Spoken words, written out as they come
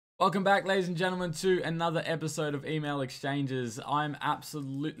Welcome back, ladies and gentlemen, to another episode of Email Exchanges. I'm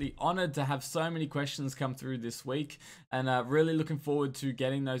absolutely honored to have so many questions come through this week and really looking forward to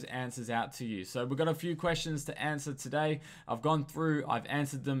getting those answers out to you. So we've got a few questions to answer today. I've gone through, I've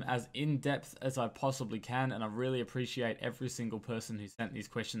answered them as in-depth as I possibly can, and I really appreciate every single person who sent these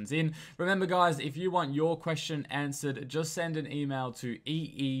questions in. Remember, guys, if you want your question answered, just send an email to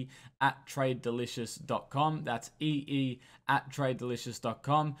ee@tradedelicious.com. That's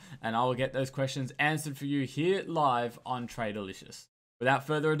ee@tradedelicious.com. And I will get those questions answered for you here live on TradeDelicious. Without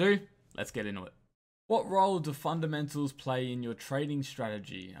further ado, let's get into it. What role do fundamentals play in your trading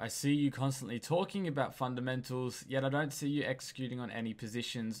strategy? I see you constantly talking about fundamentals, yet I don't see you executing on any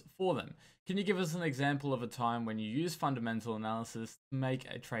positions for them. Can you give us an example of a time when you use fundamental analysis to make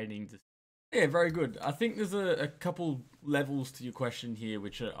a trading decision? Yeah, very good. I think there's a couple levels to your question here,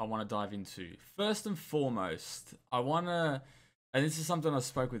 which I want to dive into. First and foremost, and this is something I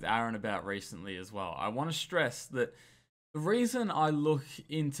spoke with Aaron about recently as well. I want to stress that the reason I look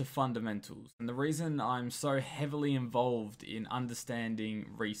into fundamentals and the reason I'm so heavily involved in understanding,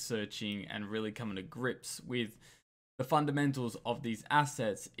 researching, and really coming to grips with the fundamentals of these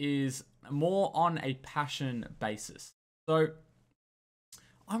assets is more on a passion basis. So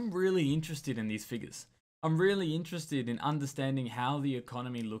I'm really interested in these figures. I'm really interested in understanding how the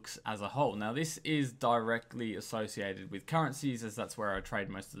economy looks as a whole. Now, this is directly associated with currencies, as that's where I trade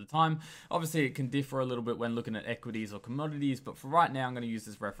most of the time. Obviously, it can differ a little bit when looking at equities or commodities, but for right now, I'm going to use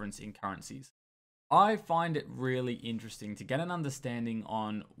this reference in currencies. I find it really interesting to get an understanding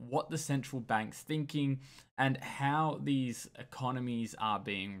on what the central bank's thinking and how these economies are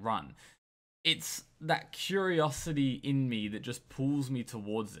being run. It's that curiosity in me that just pulls me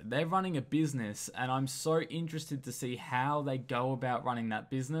towards it. They're running a business and I'm so interested to see how they go about running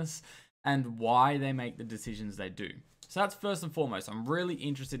that business and why they make the decisions they do. So that's first and foremost. I'm really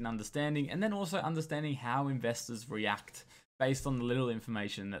interested in understanding, and then also understanding how investors react based on the little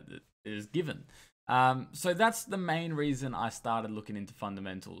information that is given. So that's the main reason I started looking into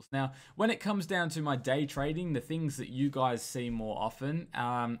fundamentals. Now, when it comes down to my day trading, the things that you guys see more often,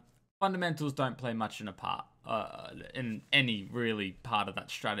 fundamentals don't play much in a part in any really part of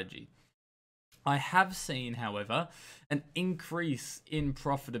that strategy. I have seen, however, an increase in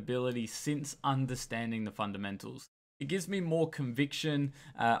profitability since understanding the fundamentals. It gives me more conviction.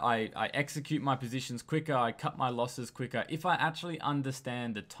 I execute my positions quicker. I cut my losses quicker if I actually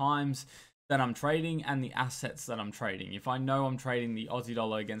understand the times that I'm trading and the assets that I'm trading. If I know I'm trading the Aussie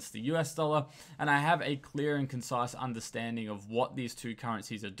dollar against the US dollar and I have a clear and concise understanding of what these two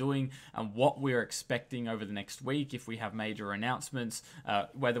currencies are doing and what we're expecting over the next week, if we have major announcements,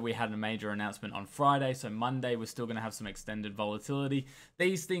 whether we had a major announcement on Friday, so Monday we're still going to have some extended volatility.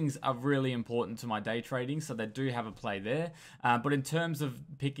 These things are really important to my day trading, so they do have a play there. But in terms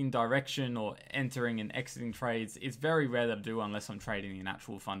of picking direction or entering and exiting trades, it's very rare that I do unless I'm trading an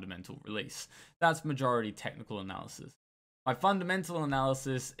actual fundamental release. That's majority technical analysis. My fundamental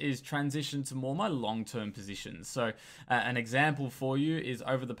analysis is transitioned to more my long-term positions. So an example for you is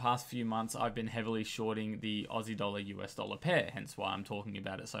over the past few months, I've been heavily shorting the Aussie dollar US dollar pair, hence why I'm talking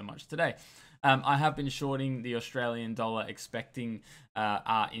about it so much today. I have been shorting the Australian dollar, expecting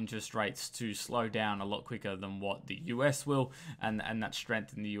our interest rates to slow down a lot quicker than what the US will, and that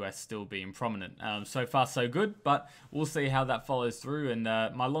strength in the US still being prominent. So far, so good, but we'll see how that follows through. And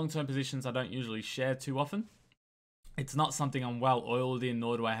my long-term positions I don't usually share too often. It's not something I'm well oiled in,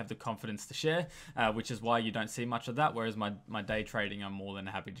 nor do I have the confidence to share, which is why you don't see much of that. Whereas my day trading, I'm more than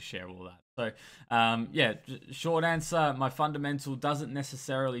happy to share all that. So yeah, short answer, my fundamental doesn't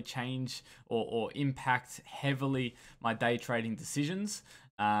necessarily change or impact heavily my day trading decisions.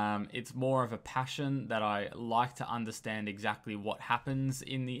 It's more of a passion that I like to understand exactly what happens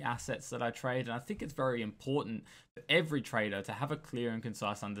in the assets that I trade. And I think it's very important for every trader to have a clear and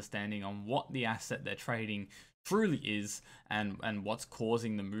concise understanding on what the asset they're trading truly is and what's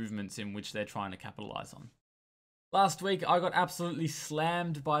causing the movements in which they're trying to capitalize on. Last week, I got absolutely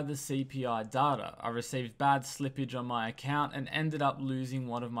slammed by the CPI data. I received bad slippage on my account and ended up losing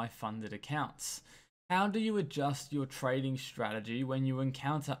one of my funded accounts. How do you adjust your trading strategy when you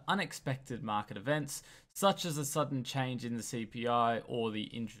encounter unexpected market events, such as a sudden change in the CPI or the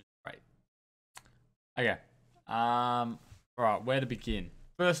interest rate? Okay, all right, where to begin?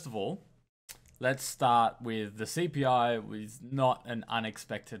 First of all, let's start with the CPI was not an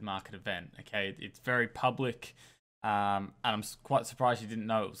unexpected market event, okay? It's very public, and I'm quite surprised you didn't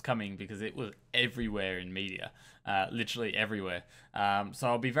know it was coming because it was everywhere in media, literally everywhere. So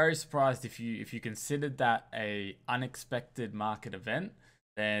I'll be very surprised if you considered that a unexpected market event,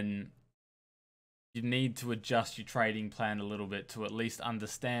 then you need to adjust your trading plan a little bit to at least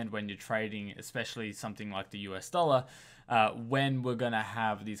understand when you're trading, especially something like the US dollar, when we're going to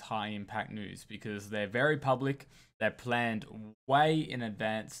have these high impact news, because they're very public, they're planned way in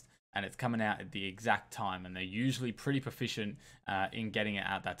advance, and it's coming out at the exact time, and they're usually pretty proficient in getting it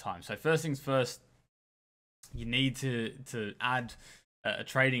at that time. So first things first, you need to add a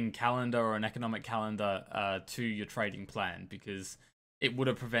trading calendar or an economic calendar to your trading plan, because it would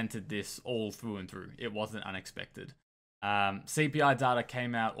have prevented this all through and through. It wasn't unexpected. CPI data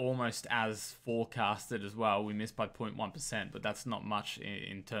came out almost as forecasted as well. We missed by 0.1%, but that's not much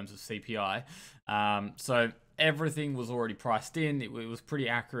in terms of CPI. So everything was already priced in. It was pretty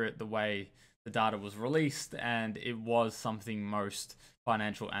accurate the way the data was released, and it was something most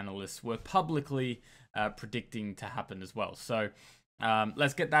financial analysts were publicly predicting to happen as well. So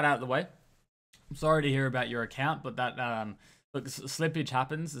let's get that out of the way. I'm sorry to hear about your account, but that look, slippage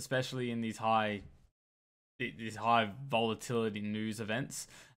happens, especially in these high volatility news events.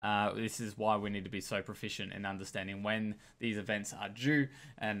 This is why we need to be so proficient in understanding when these events are due,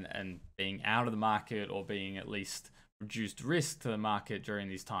 and being out of the market, or being at least reduced risk to the market during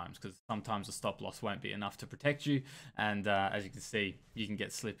these times, because sometimes a stop loss won't be enough to protect you, and as you can see, you can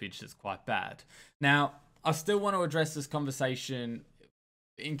get slippage that's quite bad. Now, I still want to address this conversation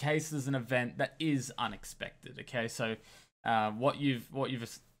in case there's an event that is unexpected. Okay, so what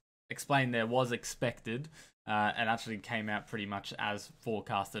you've explained there was expected, and actually came out pretty much as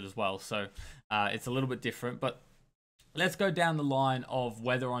forecasted as well. So it's a little bit different, but let's go down the line of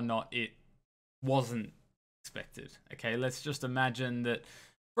whether or not it wasn't expected. Okay, let's just imagine that,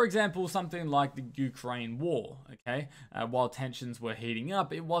 for example, something like the Ukraine war, okay, while tensions were heating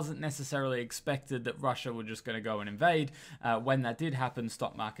up, it wasn't necessarily expected that Russia were just going to go and invade. When that did happen,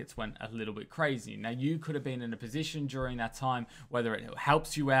 stock markets went a little bit crazy. Now, you could have been in a position during that time, whether it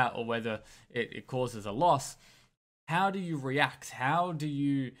helps you out or whether it causes a loss. How do you react? How do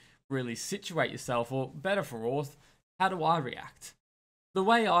you really situate yourself? Or better for all, how do I react? The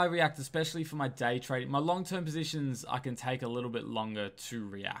way I react, especially for my day trading, my long-term positions, I can take a little bit longer to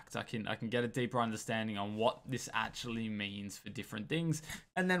react. I can get a deeper understanding on what this actually means for different things,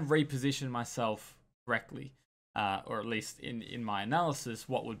 and then reposition myself correctly, or at least in my analysis,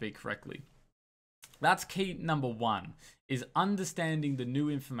 what would be correctly. That's key number one, is understanding the new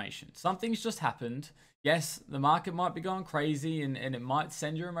information. Something's just happened. Yes, the market might be going crazy, and it might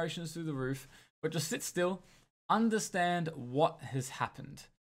send your emotions through the roof, but just sit still. Understand what has happened.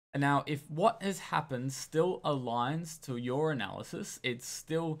 And now, if what has happened still aligns to your analysis, it's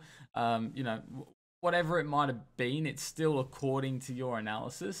still, whatever it might have been, it's still according to your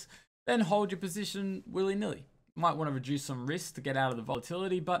analysis, then hold your position willy-nilly. You might want to reduce some risk to get out of the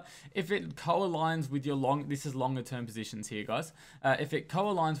volatility, but if it co-aligns with your this is longer term positions here, guys. If it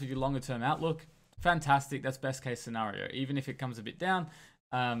co-aligns with your longer term outlook, fantastic. That's best case scenario. Even if it comes a bit down,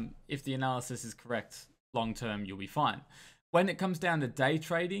 if the analysis is correct, long term, you'll be fine. When it comes down to day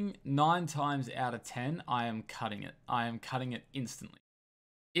trading, 9 times out of 10, I am cutting it. I am cutting it instantly.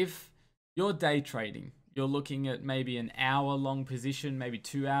 If you're day trading, you're looking at maybe an hour-long position, maybe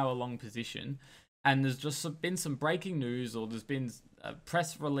 2-hour-long position, and there's just been some breaking news, or there's been a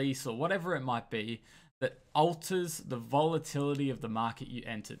press release, or whatever it might be, that alters the volatility of the market you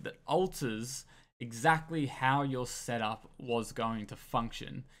entered, that alters exactly how your setup was going to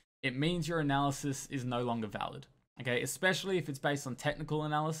function, it means your analysis is no longer valid. Okay, especially if it's based on technical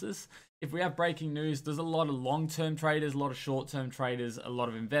analysis. If we have breaking news, there's a lot of long-term traders, a lot of short-term traders, a lot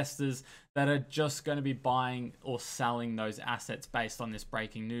of investors that are just going to be buying or selling those assets based on this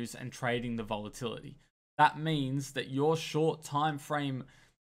breaking news and trading the volatility. That means that your short time frame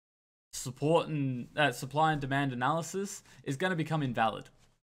support and supply and demand analysis is going to become invalid.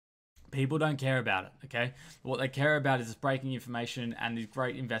 People don't care about it, okay? What they care about is this breaking information and these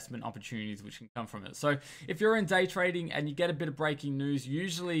great investment opportunities which can come from it. So if you're in day trading and you get a bit of breaking news,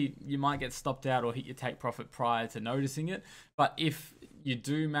 usually you might get stopped out or hit your take profit prior to noticing it. But if you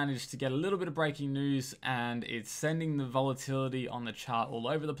do manage to get a little bit of breaking news and it's sending the volatility on the chart all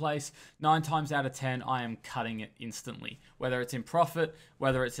over the place, 9 times out of 10, I am cutting it instantly. Whether it's in profit,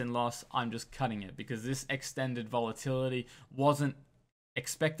 whether it's in loss, I'm just cutting it, because this extended volatility wasn't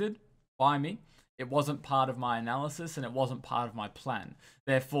expected by me. It wasn't part of my analysis, and it wasn't part of my plan.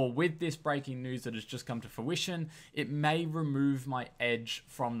 Therefore, with this breaking news that has just come to fruition, it may remove my edge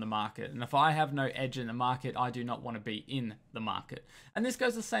from the market. And if I have no edge in the market, I do not want to be in the market. And this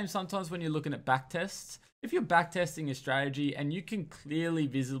goes the same sometimes when you're looking at backtests. If you're backtesting a strategy and you can clearly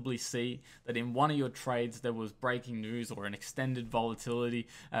visibly see that in one of your trades there was breaking news or an extended volatility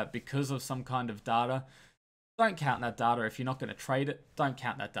because of some kind of data, don't count that data. If you're not going to trade it, don't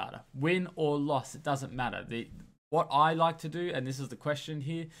count that data. Win or loss, it doesn't matter. What I like to do, and this is the question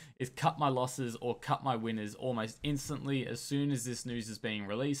here, is cut my losses or cut my winners almost instantly as soon as this news is being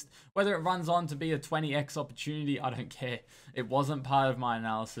released. Whether it runs on to be a 20x opportunity, I don't care. It wasn't part of my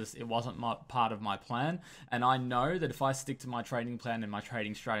analysis. It wasn't part of my plan. And I know that if I stick to my trading plan and my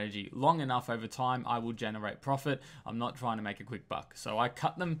trading strategy long enough over time, I will generate profit. I'm not trying to make a quick buck. So I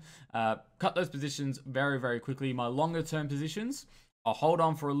cut those positions very, very quickly. My longer term positions, I'll hold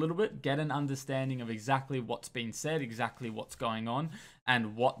on for a little bit, get an understanding of exactly what's been said, exactly what's going on,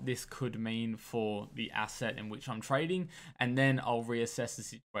 and what this could mean for the asset in which I'm trading. And then I'll reassess the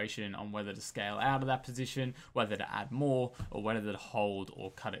situation on whether to scale out of that position, whether to add more, or whether to hold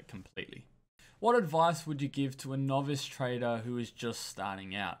or cut it completely. What advice would you give to a novice trader who is just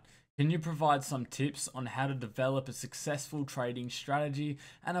starting out? Can you provide some tips on how to develop a successful trading strategy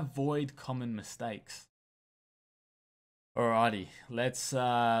and avoid common mistakes? Alrighty, let's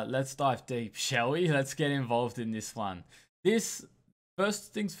dive deep, shall we? Let's get involved in this one.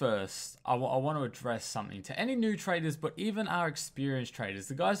 First things first, I want to address something to any new traders, but even our experienced traders,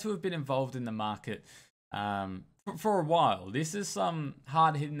 the guys who have been involved in the market for a while. This is some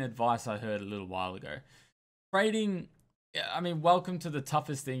hard-hitting advice I heard a little while ago. Trading, I mean, welcome to the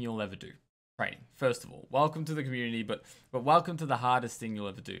toughest thing you'll ever do. Trading, first of all, welcome to the community, but welcome to the hardest thing you'll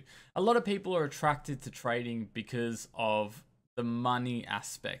ever do. A lot of people are attracted to trading because of the money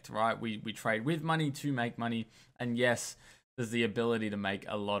aspect, right? We trade with money to make money, and yes, there's the ability to make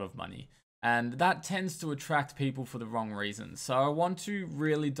a lot of money, and that tends to attract people for the wrong reasons. So I want to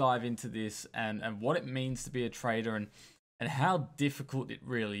really dive into this and what it means to be a trader and how difficult it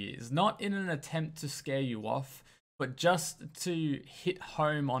really is, not in an attempt to scare you off, but just to hit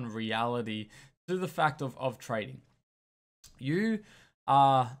home on reality to the fact of trading. You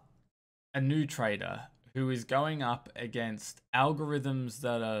are a new trader who is going up against algorithms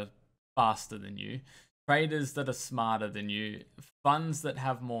that are faster than you, traders that are smarter than you, funds that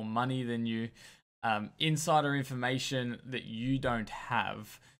have more money than you, insider information that you don't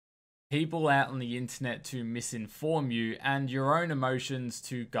have, people out on the internet to misinform you, and your own emotions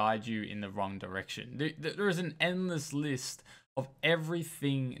to guide you in the wrong direction. There is an endless list of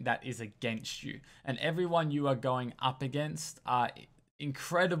everything that is against you, and everyone you are going up against are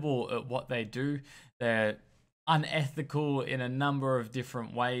incredible at what they do. They're unethical in a number of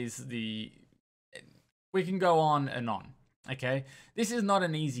different ways. We can go on and on, okay? This is not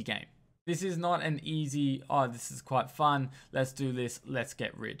an easy game. This is not an easy, oh, this is quite fun, let's do this, let's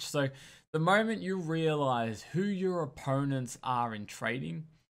get rich. So the moment you realize who your opponents are in trading,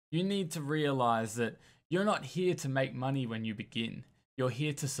 you need to realize that you're not here to make money when you begin. You're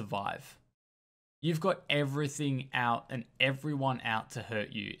here to survive. You've got everything out and everyone out to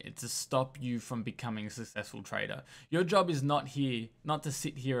hurt you. It's to stop you from becoming a successful trader. Your job is not to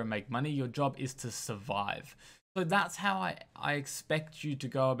sit here and make money. Your job is to survive. So that's how I expect you to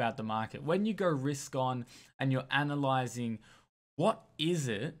go about the market. When you go risk on and you're analyzing what is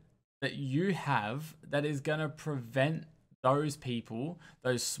it that you have that is going to prevent those people,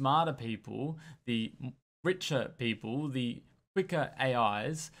 those smarter people, the richer people, the quicker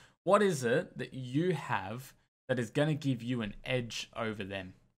AIs, what is it that you have that is going to give you an edge over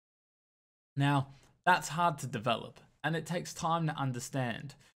them? Now, that's hard to develop and it takes time to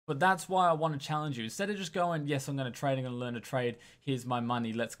understand. But that's why I want to challenge you. Instead of just going, yes, I'm going to trade, I'm going to learn to trade, here's my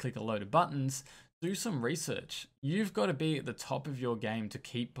money, let's click a load of buttons, do some research. You've got to be at the top of your game to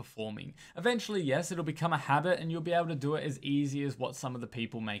keep performing. Eventually, yes, it'll become a habit and you'll be able to do it as easy as what some of the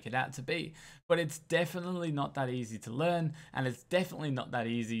people make it out to be. But it's definitely not that easy to learn, and it's definitely not that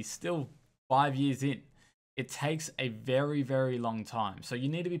easy still 5 years in. It takes a very, very long time. So you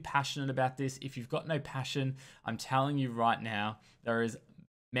need to be passionate about this. If you've got no passion, I'm telling you right now, there is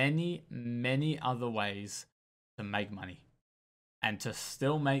many, many other ways to make money and to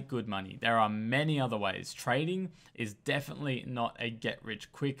still make good money. There are many other ways. Trading is definitely not a get rich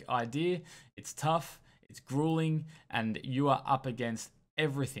quick idea. It's tough, it's grueling, and you are up against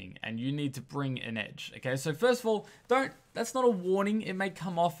everything and you need to bring an edge. Okay, so first of all, that's not a warning. It may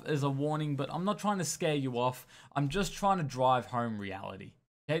come off as a warning, but I'm not trying to scare you off. I'm just trying to drive home reality.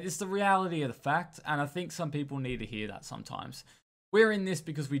 Okay, this is the reality of the fact, and I think some people need to hear that sometimes. We're in this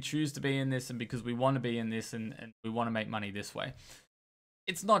because we choose to be in this and because we want to be in this and we want to make money this way.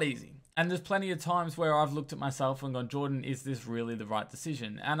 It's not easy. And there's plenty of times where I've looked at myself and gone, Jordan, is this really the right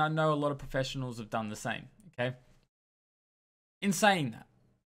decision? And I know a lot of professionals have done the same, okay? In saying that,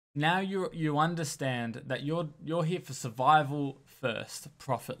 now you understand that you're here for survival first,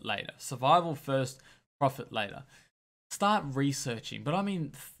 profit later. Survival first, profit later. start researching, but I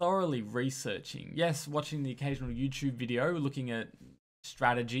mean thoroughly researching. Yes, watching the occasional YouTube video, looking at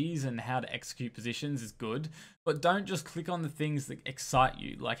strategies and how to execute positions is good, but don't just click on the things that excite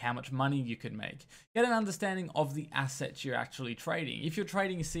you, like how much money you could make. Get an understanding of the assets you're actually trading. If you're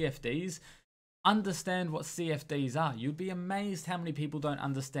trading CFDs, understand what CFDs are. You'd be amazed how many people don't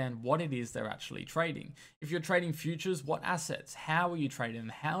understand what it is they're actually trading. If you're trading futures, what assets? How are you trading them?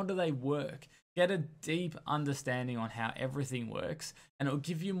 How do they work? Get a deep understanding on how everything works, and it'll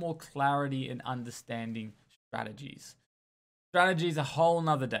give you more clarity in understanding strategies. Strategies a whole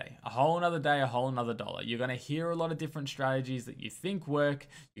nother day, a whole nother day, a whole nother dollar. You're going to hear a lot of different strategies that you think work.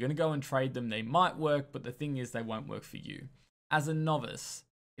 You're going to go and trade them. They might work, but the thing is they won't work for you. As a novice,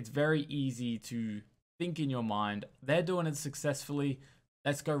 it's very easy to think in your mind, they're doing it successfully.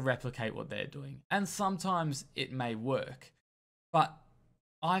 Let's go replicate what they're doing. And sometimes it may work. But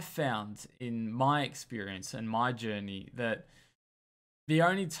I found in my experience and my journey that the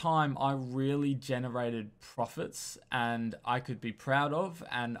only time I really generated profits and I could be proud of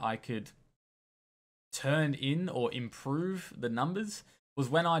and I could turn in or improve the numbers was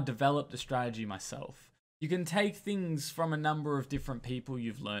when I developed a strategy myself. You can take things from a number of different people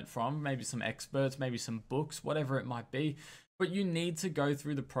you've learned from, maybe some experts, maybe some books, whatever it might be, but you need to go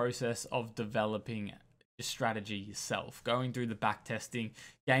through the process of developing your strategy yourself, going through the back testing,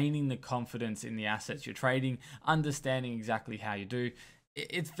 gaining the confidence in the assets you're trading, understanding exactly how you do.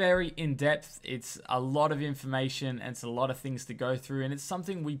 It's very in-depth, it's a lot of information, and it's a lot of things to go through, and it's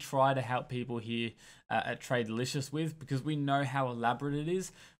something we try to help people here at TradeDelicious with, because we know how elaborate it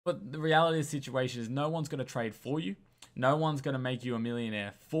is. But the reality of the situation is no one's going to trade for you. No one's going to make you a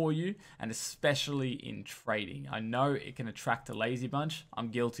millionaire for you, and especially in trading. I know it can attract a lazy bunch. I'm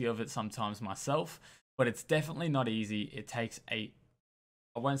guilty of it sometimes myself, but it's definitely not easy. It takes I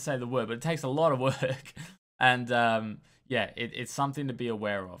won't say the word, but it takes a lot of work. And yeah, it's something to be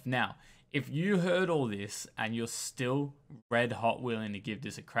aware of. Now, if you heard all this and you're still red hot willing to give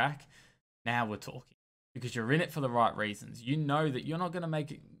this a crack, now we're talking. Because you're in it for the right reasons. You know that you're not going to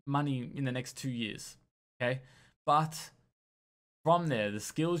make money in the next 2 years, okay? But from there, the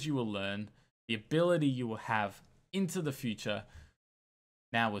skills you will learn, the ability you will have into the future,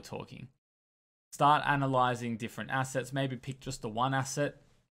 now we're talking. Start analyzing different assets. Maybe pick just the one asset.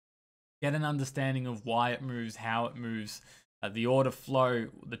 Get an understanding of why it moves, how it moves, the order flow,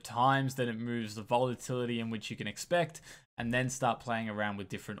 the times that it moves, the volatility in which you can expect, and then start playing around with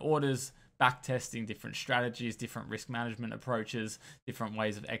different orders, back testing different strategies, different risk management approaches, different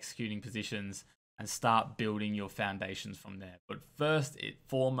ways of executing positions, and start building your foundations from there. But first,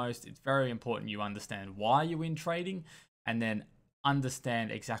 foremost, it's very important you understand why you're in trading, and then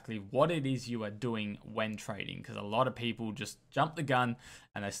understand exactly what it is you are doing when trading, because a lot of people just jump the gun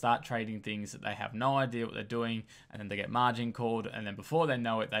and they start trading things that they have no idea what they're doing, and then they get margin called, and then before they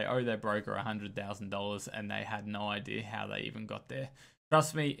know it, they owe their broker $100,000 and they had no idea how they even got there.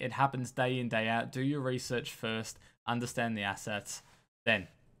 Trust me, it happens day in, day out. Do your research first, understand the assets, then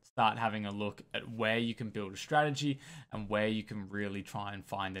start having a look at where you can build a strategy and where you can really try and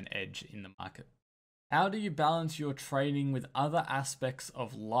find an edge in the market. How do you balance your trading with other aspects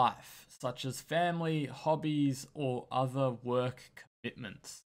of life, such as family, hobbies, or other work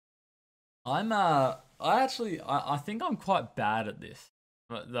commitments? I think I'm quite bad at this.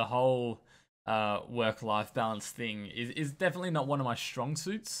 But the whole work-life balance thing is definitely not one of my strong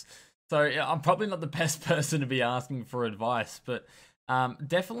suits. So I'm probably not the best person to be asking for advice, but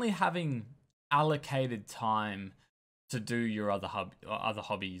definitely having allocated time to do your other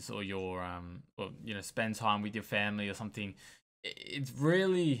hobbies, or your or spend time with your family or something. It's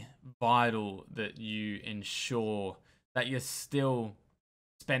really vital that you ensure that you're still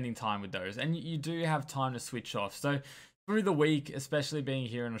spending time with those, and you do have time to switch off. So through the week, especially being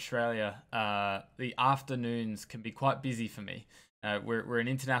here in Australia, the afternoons can be quite busy for me. We're an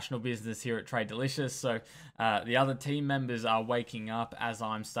international business here at TradeDelicious, so the other team members are waking up as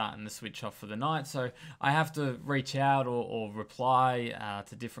I'm starting to switch off for the night. So I have to reach out or reply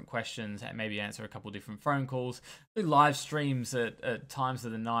to different questions, and maybe answer a couple different phone calls, do live streams at times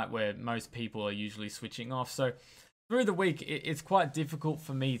of the night where most people are usually switching off. So through the week, it's quite difficult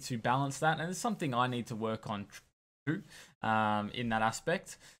for me to balance that, and it's something I need to work on too, in that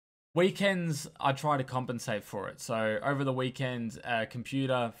aspect. Weekends, I try to compensate for it. So over the weekend,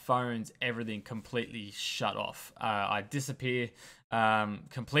 computer, phones, everything completely shut off. I disappear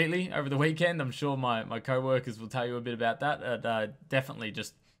completely over the weekend. I'm sure my co-workers will tell you a bit about that. Definitely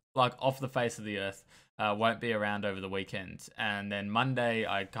just like off the face of the earth. Won't be around over the weekend. And then Monday,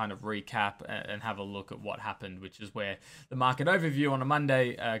 I kind of recap and have a look at what happened, which is where the market overview on a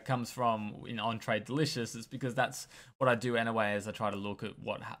Monday comes from on TradeDelicious. It's because that's what I do anyway, as I try to look at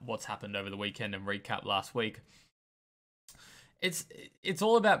what's happened over the weekend and recap last week. It's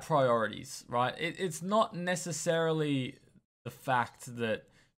all about priorities, right? It's not necessarily the fact that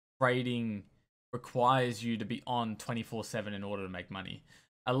trading requires you to be on 24/7 in order to make money.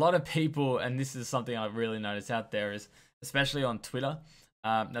 A lot of people, and this is something I really notice out there, is especially on Twitter.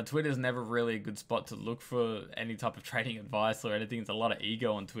 Now, Twitter is never really a good spot to look for any type of trading advice or anything. There's a lot of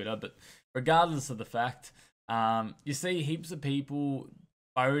ego on Twitter, but regardless of the fact, you see heaps of people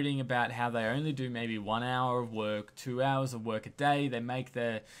boasting about how they only do maybe 1 hour of work, 2 hours of work a day. They make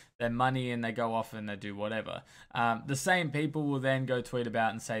their money and they go off and they do whatever. The same people will then go tweet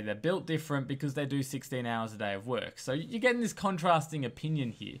about and say they're built different because they do 16 hours a day of work. So you're getting this contrasting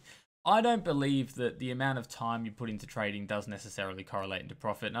opinion here. I don't believe that the amount of time you put into trading does necessarily correlate into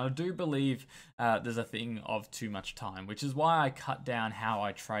profit. And I do believe there's a thing of too much time, which is why I cut down how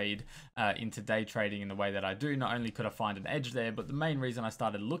I trade into day trading in the way that I do. Not only could I find an edge there, but the main reason I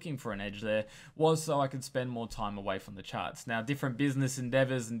started looking for an edge there was so I could spend more time away from the charts. Now, different business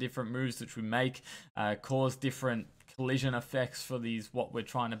endeavors and different moves which we make cause different collision effects for what we're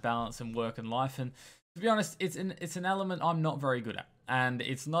trying to balance in work and life. And to be honest, it's an element I'm not very good at. And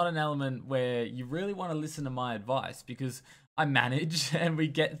it's not an element where you really want to listen to my advice, because I manage and we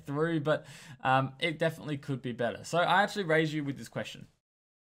get through, but it definitely could be better. So I actually raise you with this question.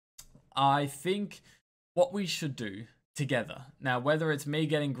 I think what we should do together, now whether it's me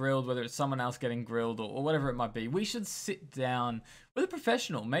getting grilled, whether it's someone else getting grilled, or whatever it might be, we should sit down with a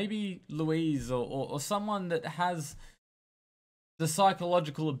professional, maybe Louise or someone that has the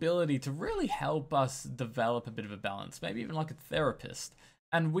psychological ability to really help us develop a bit of a balance, maybe even like a therapist.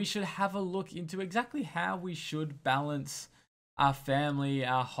 And we should have a look into exactly how we should balance our family,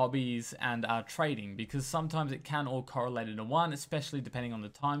 our hobbies, and our trading, because sometimes it can all correlate into one, especially depending on the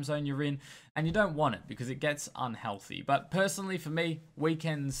time zone you're in, and you don't want it because it gets unhealthy. But personally, for me,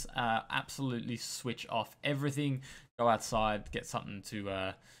 weekends absolutely switch off everything. Go outside, get something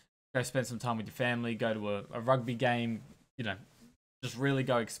to go spend some time with your family, go to a rugby game, just really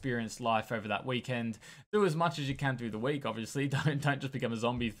go experience life over that weekend. Do as much as you can through the week, obviously. Don't just become a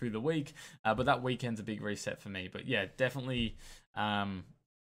zombie through the week. But that weekend's a big reset for me. But yeah, definitely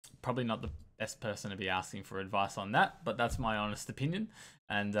probably not the best person to be asking for advice on that. But that's my honest opinion.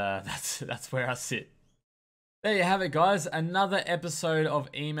 And that's where I sit. There you have it, guys. Another episode of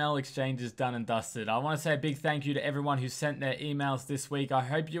Email Exchanges done and dusted. I want to say a big thank you to everyone who sent their emails this week. I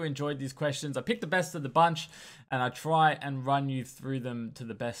hope you enjoyed these questions. I picked the best of the bunch, and I try and run you through them to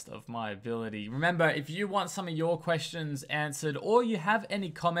the best of my ability. Remember, if you want some of your questions answered, or you have any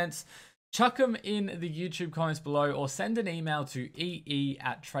comments, chuck them in the YouTube comments below, or send an email to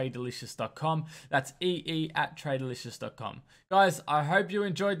ee@tradedelicious.com. That's ee@tradedelicious.com. Guys, I hope you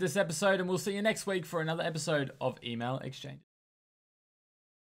enjoyed this episode, and we'll see you next week for another episode of Email Exchange.